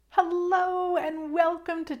and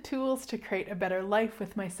welcome to Tools to Create a Better Life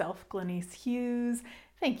with myself, Glenise Hughes.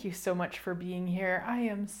 Thank you so much for being here. I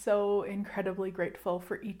am so incredibly grateful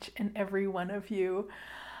for each and every one of you.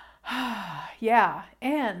 Yeah,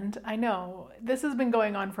 and I know this has been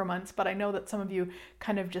going on for months, but I know that some of you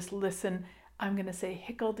kind of just listen. I'm going to say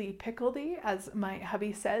hickledy-pickledy, as my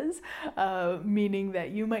hubby says, meaning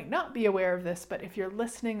that you might not be aware of this, but if you're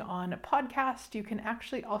listening on a podcast, you can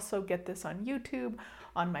actually also get this on YouTube,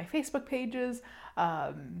 on my Facebook pages.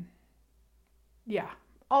 Yeah,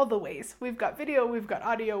 all the ways. We've got video, we've got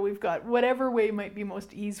audio, we've got whatever way might be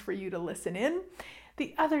most ease for you to listen in.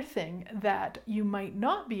 The other thing that you might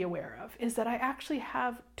not be aware of is that I actually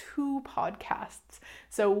have two podcasts.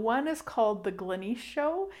 So one is called The Glenise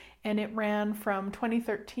Show, and it ran from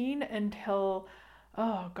 2013 until,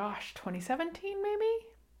 2017 maybe?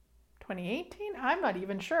 2018? I'm not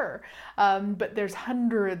even sure. But there's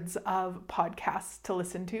hundreds of podcasts to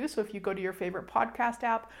listen to. So if you go to your favorite podcast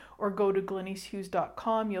app or go to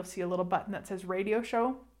glenisehughes.com, you'll see a little button that says radio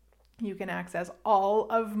show. You can access all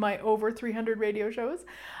of my over 300 radio shows.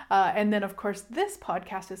 And then, of course, this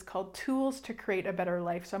podcast is called Tools to Create a Better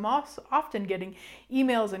Life. So I'm also often getting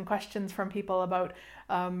emails and questions from people about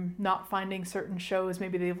not finding certain shows.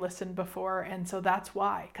 Maybe they've listened before. And so that's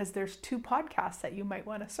why, because there's two podcasts that you might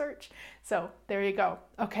want to search. So there you go.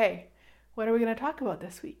 Okay, what are we going to talk about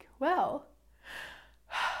this week? Well,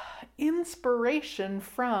 inspiration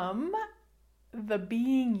from the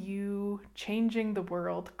Being You, Changing the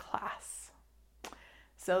World class.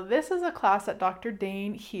 So this is a class that Dr.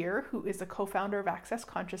 Dain Heer, who is a co-founder of Access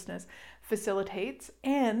Consciousness, facilitates.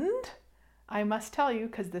 And I must tell you,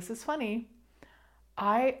 because this is funny,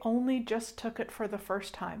 I only just took it for the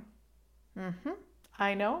first time.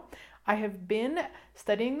 I know. I have been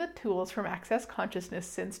studying the tools from Access Consciousness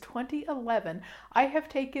since 2011. I have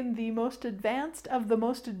taken the most advanced of the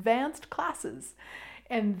most advanced classes.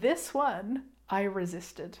 And this one, I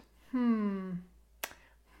resisted.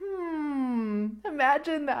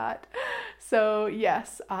 Imagine that. So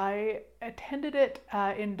yes, I attended it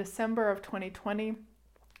in December of 2020.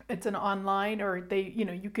 It's an online, or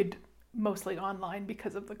you could mostly online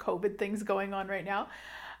because of the COVID things going on right now.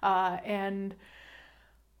 And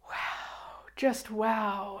wow, just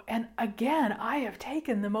wow. And again, I have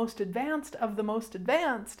taken the most advanced of the most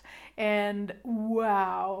advanced, and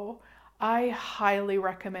wow. I highly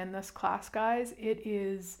recommend this class, guys. It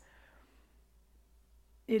is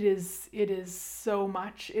so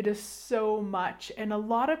much. It is so much. And a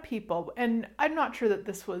lot of people, and I'm not sure that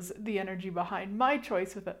this was the energy behind my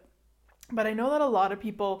choice with it, but I know that a lot of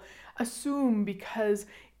people assume because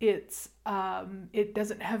it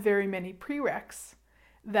doesn't have very many prereqs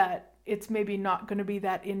that it's maybe not going to be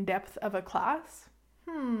that in-depth of a class.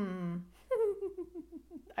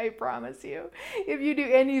 I promise you, if you do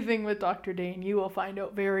anything with Dr. Dain, you will find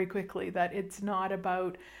out very quickly that it's not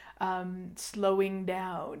about slowing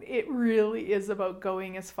down. It really is about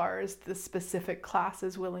going as far as the specific class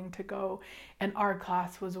is willing to go. And our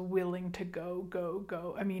class was willing to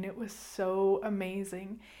go. I mean, it was so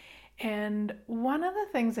amazing. And one of the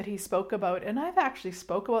things that he spoke about, and I've actually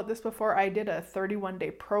spoke about this before, I did a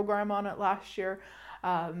 31-day program on it last year.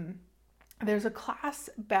 There's a class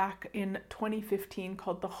back in 2015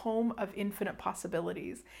 called The Home of Infinite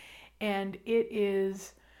Possibilities. And it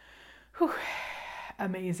is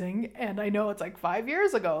amazing. And I know it's like 5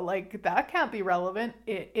 years ago, like that can't be relevant.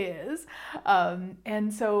 It is.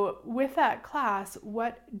 And so with that class,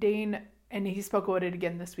 what Dain, and he spoke about it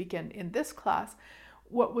again this weekend in this class,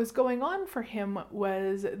 what was going on for him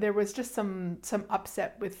was there was just some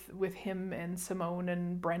upset with him and Simone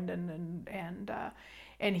and Brendan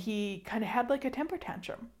and he kind of had like a temper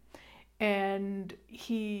tantrum, and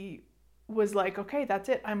he was like, okay, that's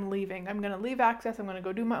it. I'm leaving. I'm going to leave Access. I'm going to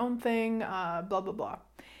go do my own thing, blah, blah, blah.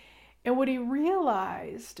 And what he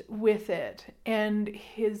realized with it and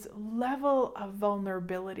his level of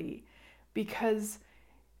vulnerability, because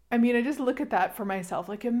I mean, I just look at that for myself.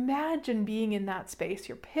 Like, imagine being in that space.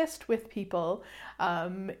 You're pissed with people,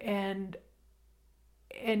 and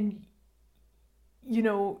you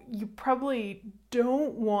know, you probably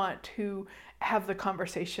don't want to have the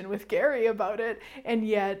conversation with Gary about it, and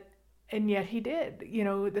yet he did. You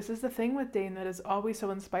know, this is the thing with Dain that is always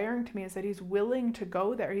so inspiring to me, is that he's willing to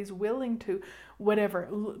go there. He's willing to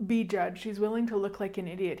be judged. He's willing to look like an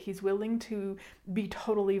idiot. He's willing to be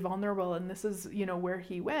totally vulnerable. And this is, you know, where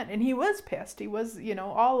he went. And he was pissed. He was, you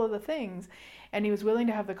know, all of the things. And he was willing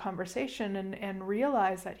to have the conversation and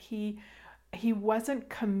realize that he wasn't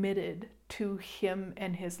committed to him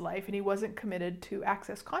and his life, and he wasn't committed to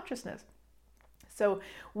Access Consciousness. So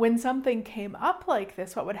when something came up like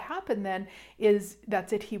this, what would happen then is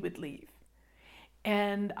that's it, he would leave.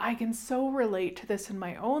 And I can so relate to this in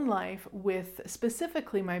my own life with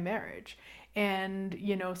specifically my marriage. And,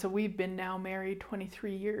 so we've been now married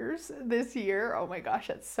 23 years this year. Oh my gosh,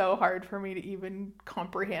 it's so hard for me to even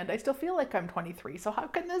comprehend. I still feel like I'm 23, so how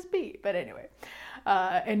can this be? But anyway,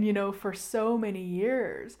 and for so many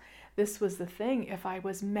years, this was the thing. If I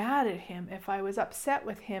was mad at him, if I was upset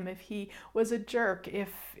with him, if he was a jerk,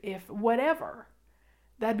 if whatever,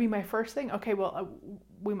 that'd be my first thing. Okay, well,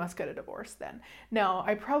 we must get a divorce then. Now,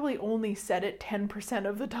 I probably only said it 10%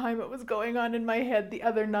 of the time it was going on in my head. The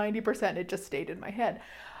other 90%, it just stayed in my head.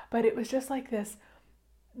 But it was just like this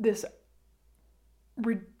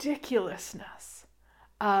ridiculousness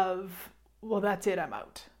of, well, that's it, I'm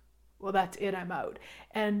out. Well, that's it, I'm out.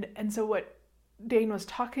 And so what Dane was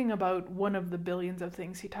talking about, one of the billions of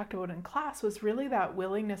things he talked about in class, was really that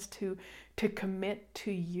willingness to commit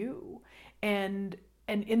to you. And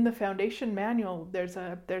in the foundation manual, there's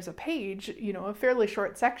a page, a fairly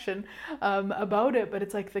short section about it, but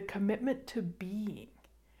it's like the commitment to being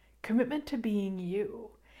you,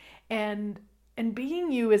 and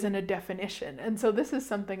being you isn't a definition. And so this is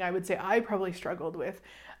something I would say I probably struggled with,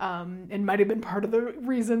 and might have been part of the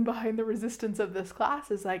reason behind the resistance of this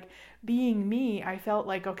class, is like being me. I felt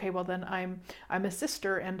like, okay, well then I'm a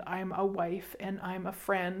sister, and I'm a wife, and I'm a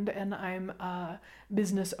friend, and I'm a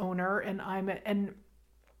business owner, and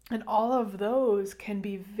all of those can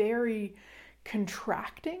be very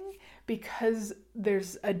contracting because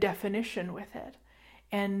there's a definition with it.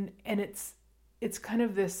 And it's kind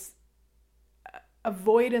of this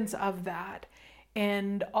avoidance of that.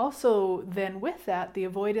 And also then with that, the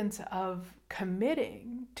avoidance of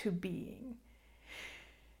committing to being.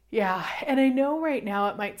 Yeah, and I know right now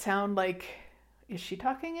it might sound like, is she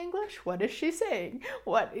talking English? What is she saying?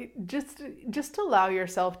 Just allow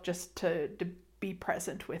yourself just to be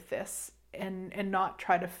present with this and not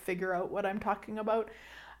try to figure out what I'm talking about.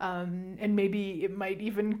 And maybe it might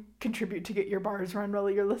even contribute to get your bars run while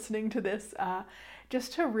you're listening to this,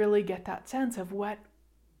 just to really get that sense of what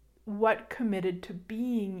committed to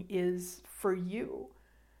being is for you.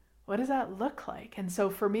 What does that look like? And so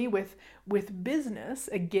for me with business,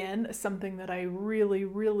 again, something that I really,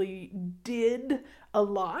 really did a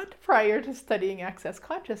lot prior to studying Access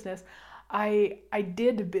Consciousness, I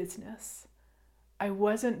did business. I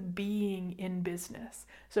wasn't being in business.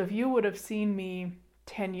 So if you would have seen me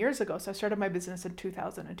 10 years ago, so I started my business in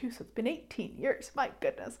 2002, so it's been 18 years, my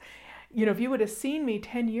goodness. If you would have seen me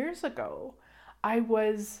 10 years ago, I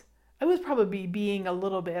was probably being a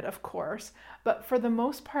little bit, of course, but for the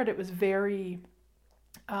most part, it was very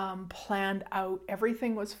planned out.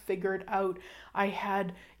 Everything was figured out. I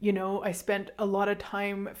had, I spent a lot of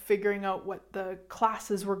time figuring out what the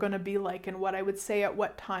classes were going to be like and what I would say at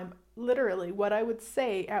what time. Literally, what I would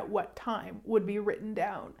say at what time would be written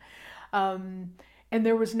down. And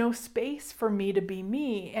there was no space for me to be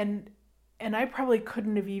me. And I probably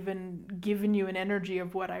couldn't have even given you an energy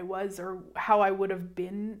of what I was or how I would have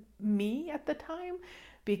been me at the time,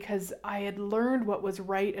 because I had learned what was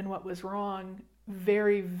right and what was wrong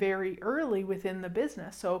very, very early within the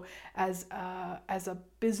business. So as a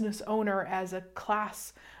business owner, as a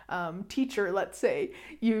class teacher, let's say,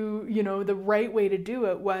 the right way to do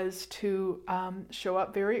it was to show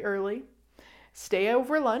up very early, stay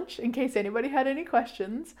over lunch in case anybody had any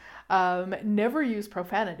questions, never use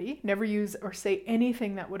profanity, never use or say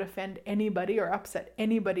anything that would offend anybody or upset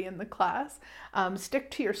anybody in the class,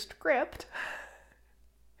 stick to your script.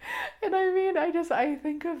 And I mean, I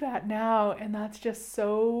think of that now, and that's just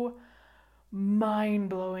so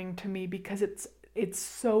mind-blowing to me, because it's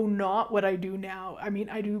so not what I do now. I mean,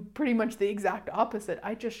 I do pretty much the exact opposite.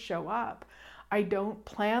 I just show up. I don't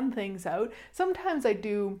plan things out. Sometimes I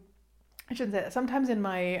do. I shouldn't say that. Sometimes in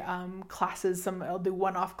my classes, I'll do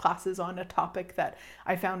one-off classes on a topic that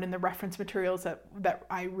I found in the reference materials that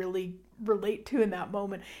I really relate to in that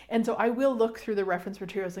moment. And so I will look through the reference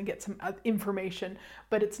materials and get some information,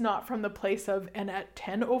 but it's not from the place of, and at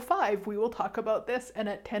 10:05 we will talk about this, and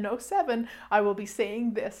at 10:07 I will be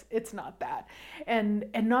saying this. It's not that. And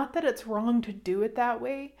not that it's wrong to do it that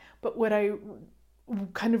way, but what I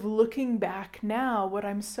kind of looking back now, what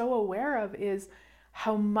I'm so aware of is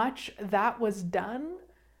how much that was done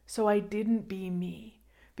so I didn't be me.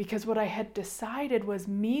 Because what I had decided was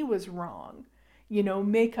me was wrong.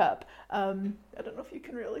 Makeup. I don't know if you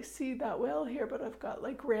can really see that well here, but I've got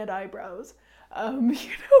like red eyebrows.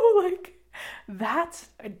 Like that's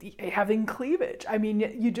having cleavage. I mean,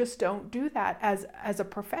 you just don't do that as a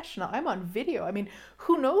professional. I'm on video. I mean,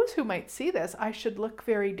 who knows who might see this? I should look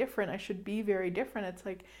very different. I should be very different. It's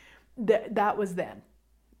like that was then.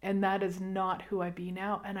 And that is not who I be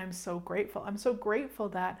now. And I'm so grateful. I'm so grateful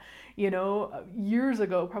that, years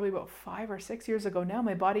ago, probably about 5 or 6 years ago now,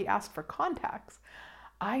 my body asked for contacts.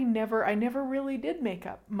 I never really did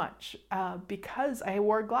makeup much because I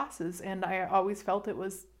wore glasses and I always felt it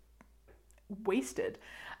was wasted.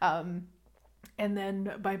 And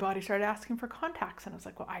then my body started asking for contacts and I was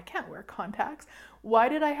like, well, I can't wear contacts. Why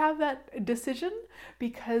did I have that decision?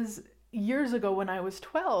 Because years ago when I was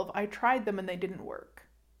 12, I tried them and they didn't work.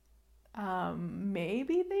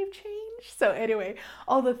 Maybe they've changed. So anyway,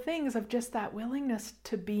 all the things of just that willingness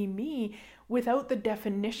to be me without the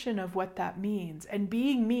definition of what that means. And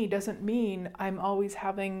being me doesn't mean I'm always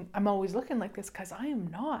looking like this, because I am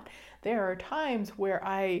not. There are times where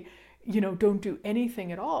I, don't do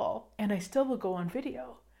anything at all and I still will go on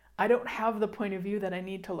video. I don't have the point of view that I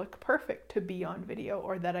need to look perfect to be on video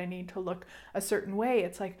or that I need to look a certain way.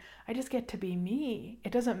 It's like, I just get to be me.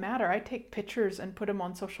 It doesn't matter. I take pictures and put them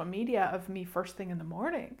on social media of me first thing in the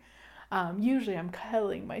morning. Usually I'm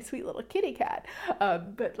cuddling my sweet little kitty cat.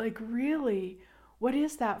 But like, really, what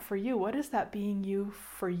is that for you? What is that being you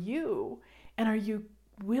for you? And are you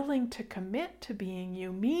willing to commit to being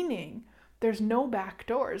you? Meaning there's no back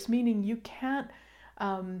doors, meaning you can't,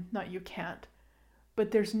 but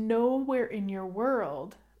there's nowhere in your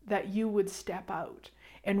world that you would step out.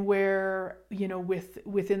 And where,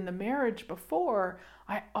 within the marriage before,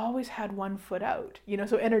 I always had one foot out,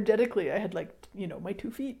 so energetically I had my 2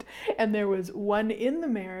 feet, and there was one in the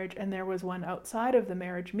marriage and there was one outside of the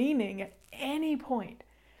marriage, meaning at any point,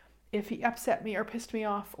 if he upset me or pissed me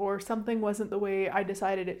off or something wasn't the way I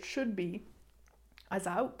decided it should be, I was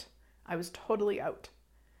out. I was totally out.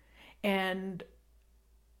 And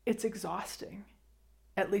it's exhausting.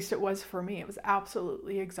 At least it was for me. It was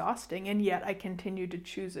absolutely exhausting. And yet I continued to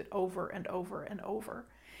choose it over and over and over.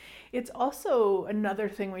 It's also another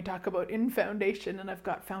thing we talk about in foundation, and I've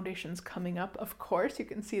got foundations coming up. Of course, you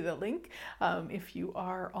can see the link. If you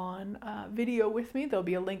are on video with me, there'll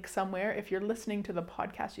be a link somewhere. If you're listening to the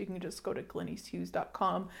podcast, you can just go to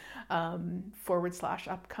glenycehughes.com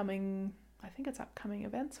 /upcoming, I think it's upcoming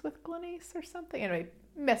events with Glenyce or something. Anyway,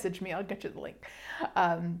 message me. I'll get you the link.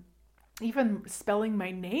 Even spelling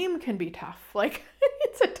my name can be tough. Like,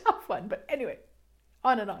 it's a tough one. But anyway,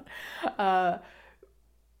 on and on.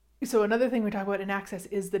 So another thing we talk about in Access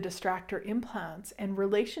is the distractor implants. And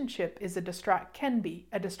relationship is can be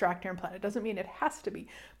a distractor implant. It doesn't mean it has to be,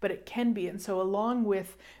 but it can be. And so along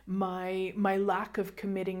with my lack of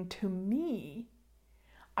committing to me,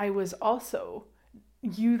 I was also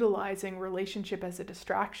utilizing relationship as a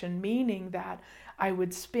distraction, meaning that I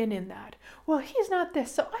would spin in that, well, he's not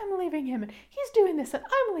this, so I'm leaving him, and he's doing this and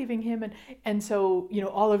I'm leaving him, and so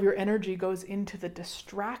all of your energy goes into the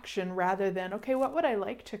distraction rather than, okay, what would I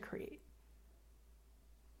like to create?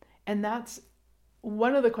 And that's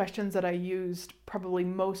one of the questions that I used probably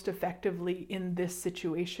most effectively in this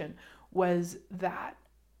situation, was that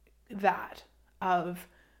of,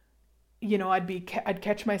 I'd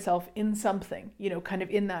catch myself in something, kind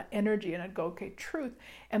of in that energy, and I'd go, okay, truth,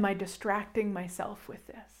 am I distracting myself with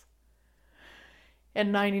this?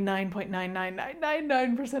 And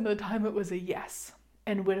 99.99999% of the time it was a yes.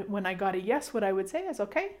 And when I got a yes, what I would say is,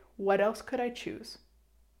 okay, what else could I choose?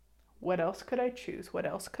 What else could I choose? What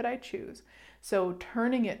else could I choose? So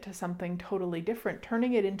turning it to something totally different,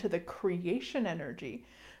 turning it into the creation energy.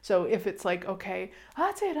 So if it's like, okay,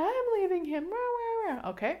 that's it, I'm leaving him.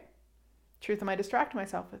 Okay. Truth, am I distracting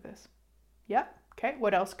myself with this? Yep. Okay.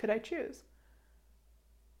 What else could I choose?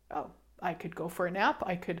 Oh, I could go for a nap.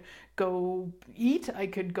 I could go eat. I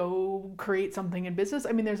could go create something in business.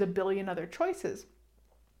 I mean, there's a billion other choices.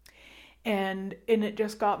 And it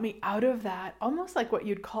just got me out of that, almost like what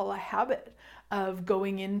you'd call a habit of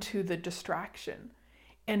going into the distraction.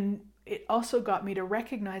 And it also got me to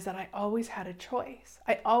recognize that I always had a choice.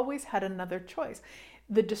 I always had another choice.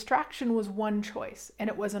 The distraction was one choice, and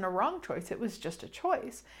it wasn't a wrong choice. It was just a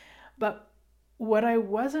choice. But what I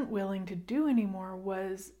wasn't willing to do anymore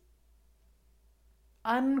was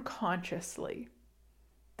unconsciously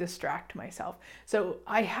distract myself. So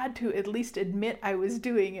I had to at least admit I was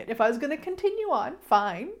doing it. If I was going to continue on,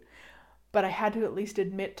 fine. But I had to at least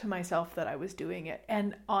admit to myself that I was doing it.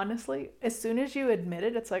 And honestly, as soon as you admit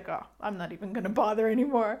it, it's like, oh, I'm not even going to bother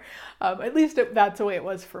anymore. At least that's the way it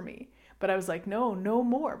was for me. But I was like, no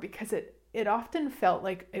more, because it often felt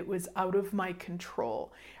like it was out of my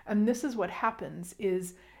control. And this is what happens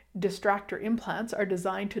is distractor implants are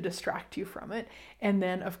designed to distract you from it. And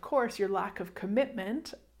then, of course, your lack of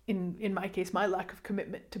commitment, in my case, my lack of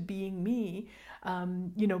commitment to being me,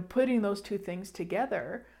 putting those two things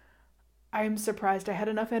together I'm surprised I had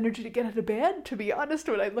enough energy to get out of bed, to be honest,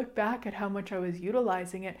 when I look back at how much I was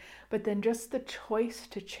utilizing it. But then just the choice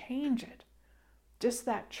to change it, just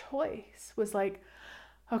that choice was like,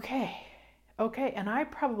 okay. And I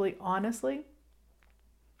probably honestly,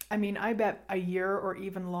 I bet a year or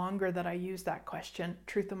even longer that I used that question,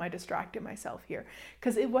 truth, am I distracting myself here?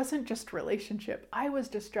 Because it wasn't just relationship. I was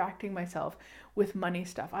distracting myself with money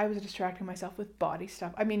stuff. I was distracting myself with body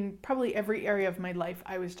stuff. Probably every area of my life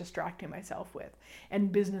I was distracting myself with.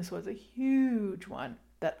 And business was a huge one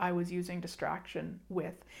that I was using distraction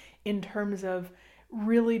with in terms of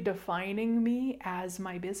really defining me as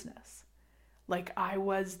my business. Like I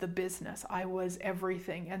was the business. I was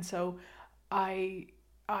everything. And so I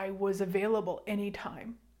was available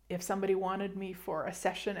anytime. If somebody wanted me for a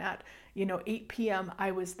session at, 8 p.m.,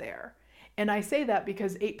 I was there. And I say that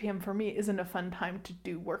because 8 p.m. for me isn't a fun time to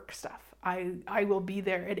do work stuff. I will be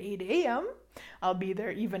there at 8 a.m. I'll be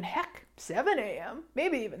there even 7 a.m.,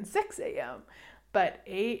 maybe even 6 a.m. But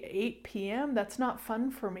 8 p.m., that's not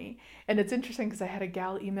fun for me. And it's interesting because I had a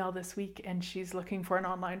gal email this week and she's looking for an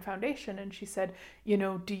online foundation. And she said,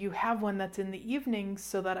 do you have one that's in the evenings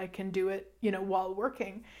so that I can do it, while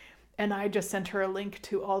working? And I just sent her a link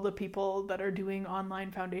to all the people that are doing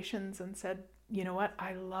online foundations and said, you know what?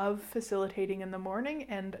 I love facilitating in the morning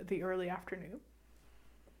and the early afternoon.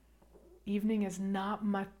 Evening is not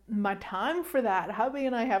my time for that. Hubby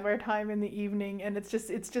and I have our time in the evening, and it's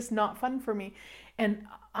just not fun for me. And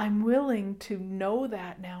I'm willing to know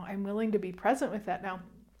that now. I'm willing to be present with that now.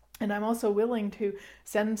 And I'm also willing to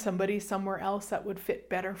send somebody somewhere else that would fit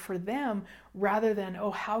better for them, rather than,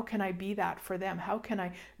 oh, how can I be that for them? How can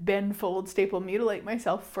I bend, fold, staple, mutilate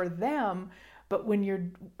myself for them? But when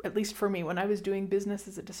you're, at least for me, when I was doing business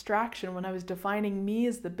as a distraction, when I was defining me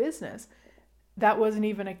as the business, that wasn't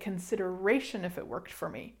even a consideration if it worked for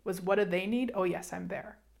me. Was what do they need? Oh yes, I'm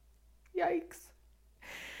there. Yikes.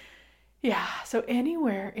 Yeah, so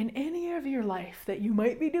anywhere in any of your life that you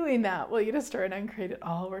might be doing that, will you destroy and uncreate it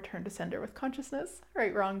all, return to sender with consciousness?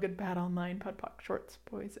 Right, wrong, good, bad, online, POD, POC, shorts,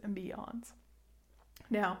 boys, and beyonds.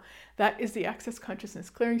 Now, that is the Access Consciousness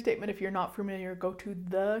Clearing Statement. If you're not familiar, go to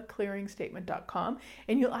theclearingstatement.com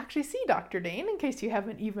and you'll actually see Dr. Dane. In case you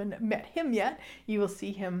haven't even met him yet, you will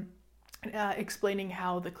see him explaining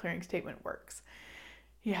how the clearing statement works.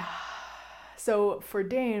 Yeah. So for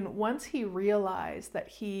Dane, once he realized that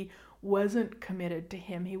he wasn't committed to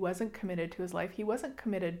him, he wasn't committed to his life, he wasn't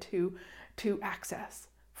committed to access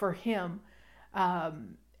for him,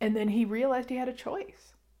 and then he realized he had a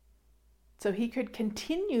choice. So he could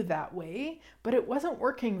continue that way, but it wasn't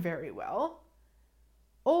working very well,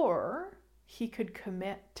 or he could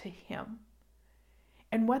commit to him.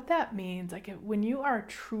 And what that means, like when you are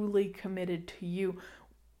truly committed to you,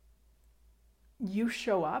 you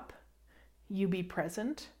show up, you be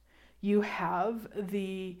present, you have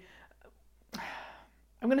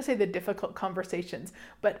I'm going to say the difficult conversations,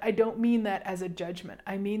 but I don't mean that as a judgment.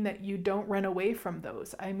 I mean that you don't run away from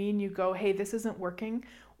those. I mean, you go, hey, this isn't working.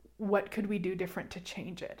 What could we do different to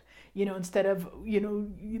change it? Instead of,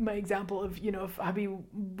 my example of, if hubby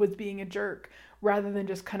was being a jerk, rather than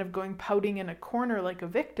just kind of going pouting in a corner like a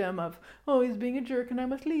victim of, oh, he's being a jerk and I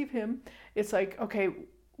must leave him. It's like, okay,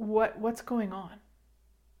 what's going on?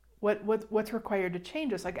 What's required to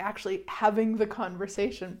change us? Like actually having the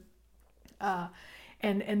conversation,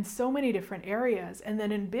 and so many different areas. And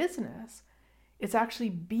then in business, it's actually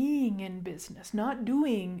being in business, not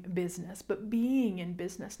doing business, but being in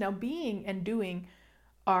business. Now, being and doing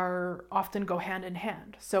are often go hand in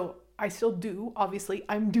hand. So I still do, obviously,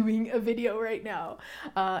 I'm doing a video right now,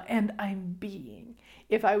 and I'm being.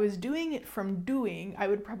 If I was doing it from doing, I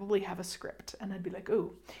would probably have a script and I'd be like,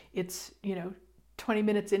 oh, it's, 20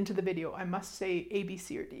 minutes into the video, I must say A, B,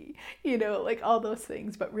 C, or D, like all those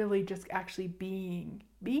things, but really just actually being.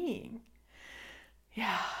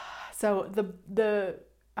 Yeah. So the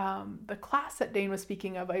class that Dane was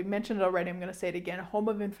speaking of, I mentioned it already, I'm going to say it again, Home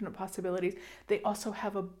of Infinite Possibilities. They also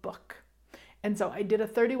have a book. And so I did a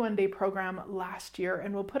 31-day program last year,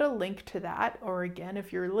 and we'll put a link to that. Or again,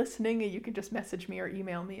 if you're listening, you can just message me or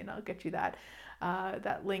email me and I'll get you that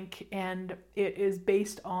link. And it is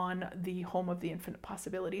based on the Home of the Infinite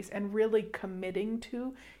Possibilities and really committing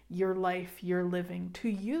to your life, your living, to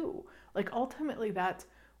you. Like ultimately that's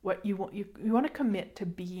what you want. You want to commit to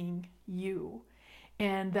being you.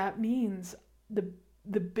 And that means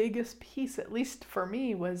the biggest piece, at least for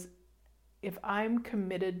me, was if I'm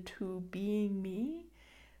committed to being me,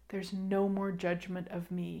 there's no more judgment of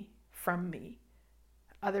me from me.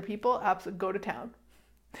 Other people, absolutely go to town.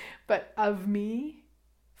 But of me,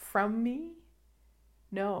 from me,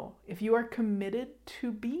 no. If you are committed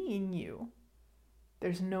to being you,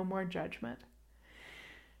 There's no more judgment.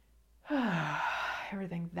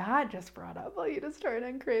 Everything that just brought up, I'll you destroy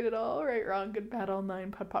and create it all, right, wrong, good, bad, all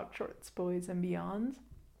nine, POD POC, shorts, boys, and beyonds.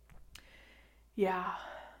 Yeah.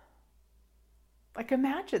 Like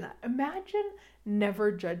imagine that. Imagine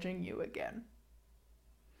never judging you again.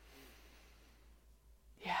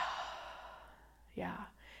 Yeah.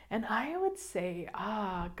 And I would say,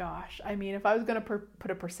 gosh, I mean, if I was going to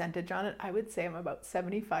put a percentage on it, I would say I'm about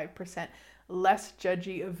 75% less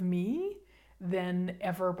judgy of me than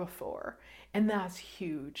ever before. And that's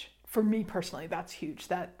huge. For me personally, that's huge.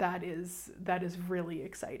 That is really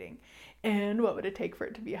exciting. And what would it take for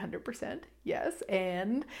it to be 100%? Yes.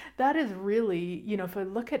 And that is really, if I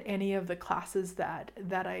look at any of the classes that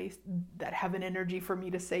have an energy for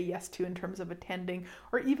me to say yes to in terms of attending,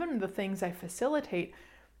 or even the things I facilitate,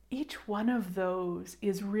 each one of those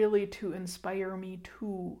is really to inspire me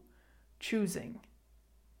to choosing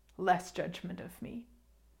less judgment of me.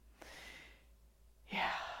 Yeah.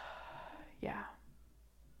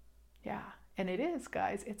 And it is,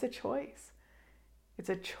 guys, it's a choice. It's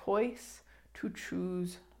a choice to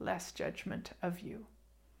choose less judgment of you.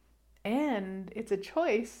 And it's a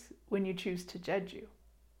choice when you choose to judge you.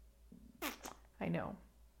 I know,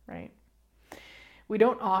 right? We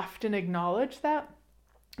don't often acknowledge that.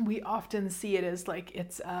 We often see it as like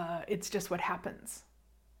it's just what happens.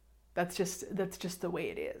 That's just the way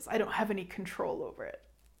it is. I don't have any control over it.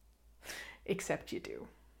 Except you do.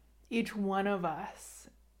 Each one of us,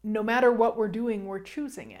 no matter what we're doing, we're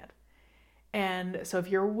choosing it. And so if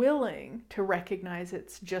you're willing to recognize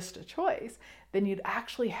it's just a choice, then you'd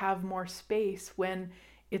actually have more space when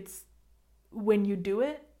you do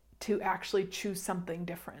it to actually choose something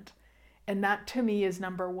different. And that to me is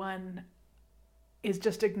number one, is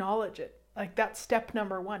just acknowledge it. Like that's step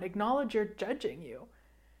number one. Acknowledge you're judging you.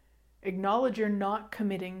 Acknowledge you're not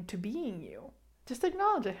committing to being you. Just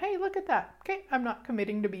acknowledge it. Hey, look at that. Okay, I'm not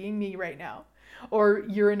committing to being me right now. Or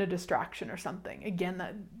you're in a distraction or something. Again,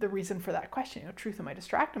 the reason for that question, truth, am I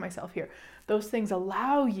distracting myself here? Those things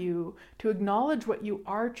allow you to acknowledge what you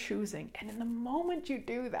are choosing. And in the moment you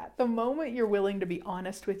do that, the moment you're willing to be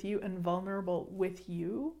honest with you and vulnerable with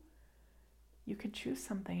you, you could choose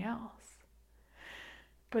something else.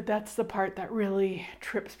 But that's the part that really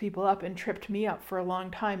trips people up and tripped me up for a long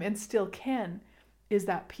time and still can, is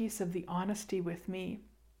that piece of the honesty with me.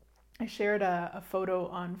 I shared a photo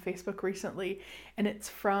on Facebook recently, and it's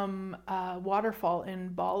from a waterfall in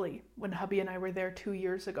Bali when hubby and I were there 2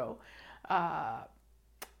 years ago.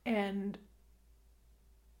 And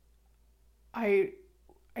I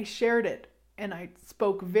shared it, and I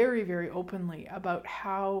spoke very, very openly about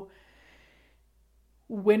how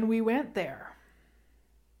when we went there,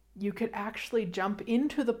 you could actually jump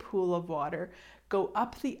into the pool of water, go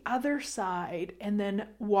up the other side, and then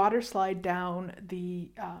water slide down the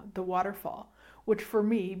waterfall, which for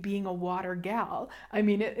me, being a water gal, I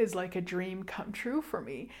mean, it is like a dream come true for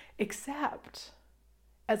me, except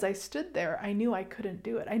as I stood there, I knew I couldn't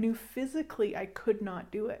do it. I knew physically I could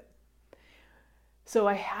not do it. So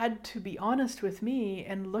I had to be honest with me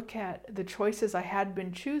and look at the choices I had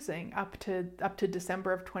been choosing up to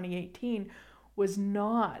December of 2018 was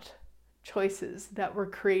not choices that were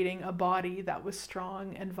creating a body that was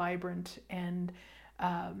strong and vibrant and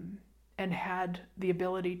had the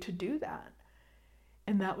ability to do that.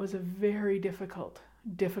 And that was a very difficult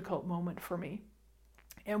moment for me.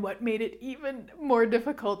 And what made it even more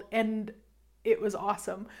difficult, and it was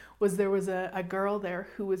awesome, was there was a girl there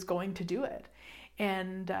who was going to do it.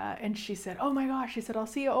 And she said, oh my gosh, she said, I'll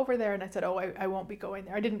see you over there. And I said, oh, I won't be going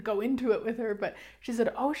there. I didn't go into it with her, but she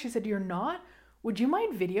said, you're not? Would you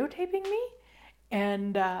mind videotaping me?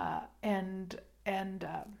 And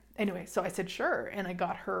anyway, so I said, sure. And I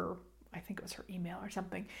got her, I think it was her email or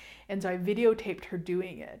something. And so I videotaped her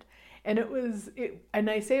doing it. And and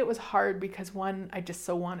I say it was hard because one, I just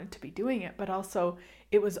so wanted to be doing it, but also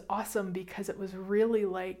it was awesome because it was really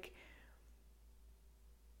like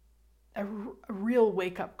a real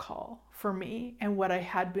wake-up call for me and what I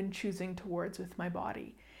had been choosing towards with my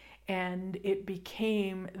body. And it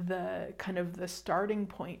became the kind of the starting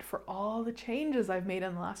point for all the changes I've made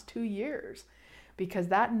in the last 2 years. Because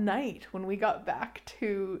that night when we got back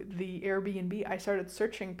to the Airbnb, I started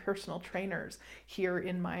searching personal trainers here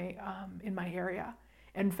in my area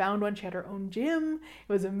and found one. She had her own gym.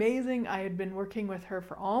 It was amazing. I had been working with her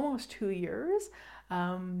for almost 2 years.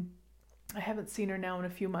 I haven't seen her now in a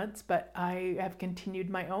few months, but I have continued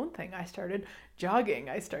my own thing. I started jogging.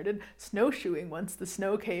 I started snowshoeing once the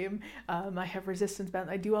snow came. I have resistance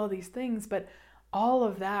bands. I do all these things, but all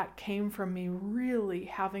of that came from me really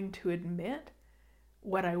having to admit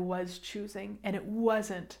what I was choosing, and it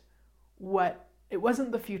wasn't what It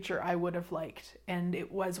wasn't the future I would have liked, and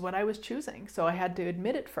it was what I was choosing. So I had to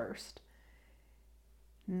admit it first.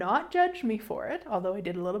 Not judge me for it, although I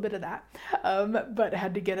did a little bit of that, but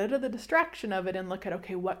had to get out of the distraction of it and look at,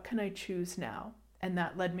 okay, what can I choose now? And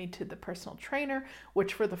that led me to the personal trainer,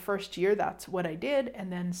 which for the first year, that's what I did.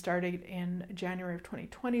 And then started in January of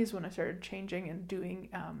 2020 is when I started changing and doing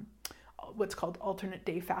what's called alternate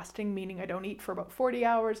day fasting, meaning I don't eat for about 40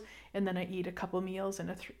 hours, and then I eat a couple meals in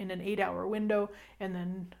an 8-hour window, and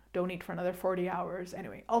then don't eat for another 40 hours.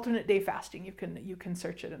 Anyway, alternate day fasting, you can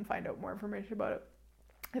search it and find out more information about it.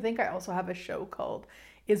 I think I also have a show called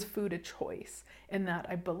Is Food a Choice? And that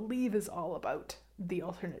I believe is all about the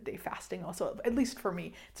alternate day fasting also, at least for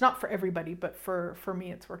me. It's not for everybody, but for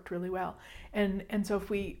me, it's worked really well. And so if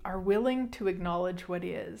we are willing to acknowledge what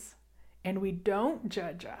is, and we don't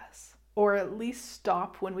judge us, or at least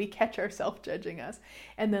stop when we catch ourselves judging us,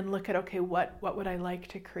 and then look at, okay, what would I like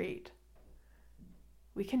to create?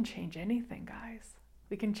 We can change anything, guys.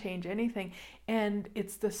 We can change anything. And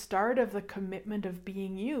it's the start of the commitment of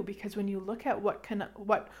being you, because when you look at what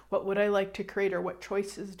would I like to create, or what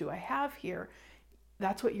choices do I have here,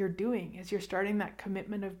 that's what you're doing, is you're starting that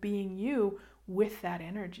commitment of being you with that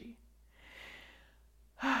energy.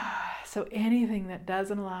 So anything that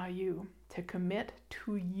doesn't allow you to commit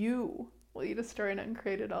to you will you destroy and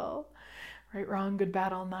uncreate it all. Right, wrong, good,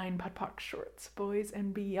 bad, all 9, POD POC, shorts, boys,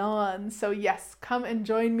 and beyond. So yes, come and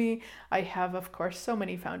join me. I have, of course, so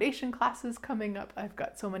many foundation classes coming up. I've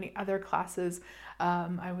got so many other classes.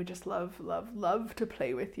 I would just love, love, love to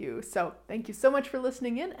play with you. So thank you so much for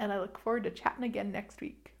listening in, and I look forward to chatting again next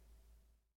week.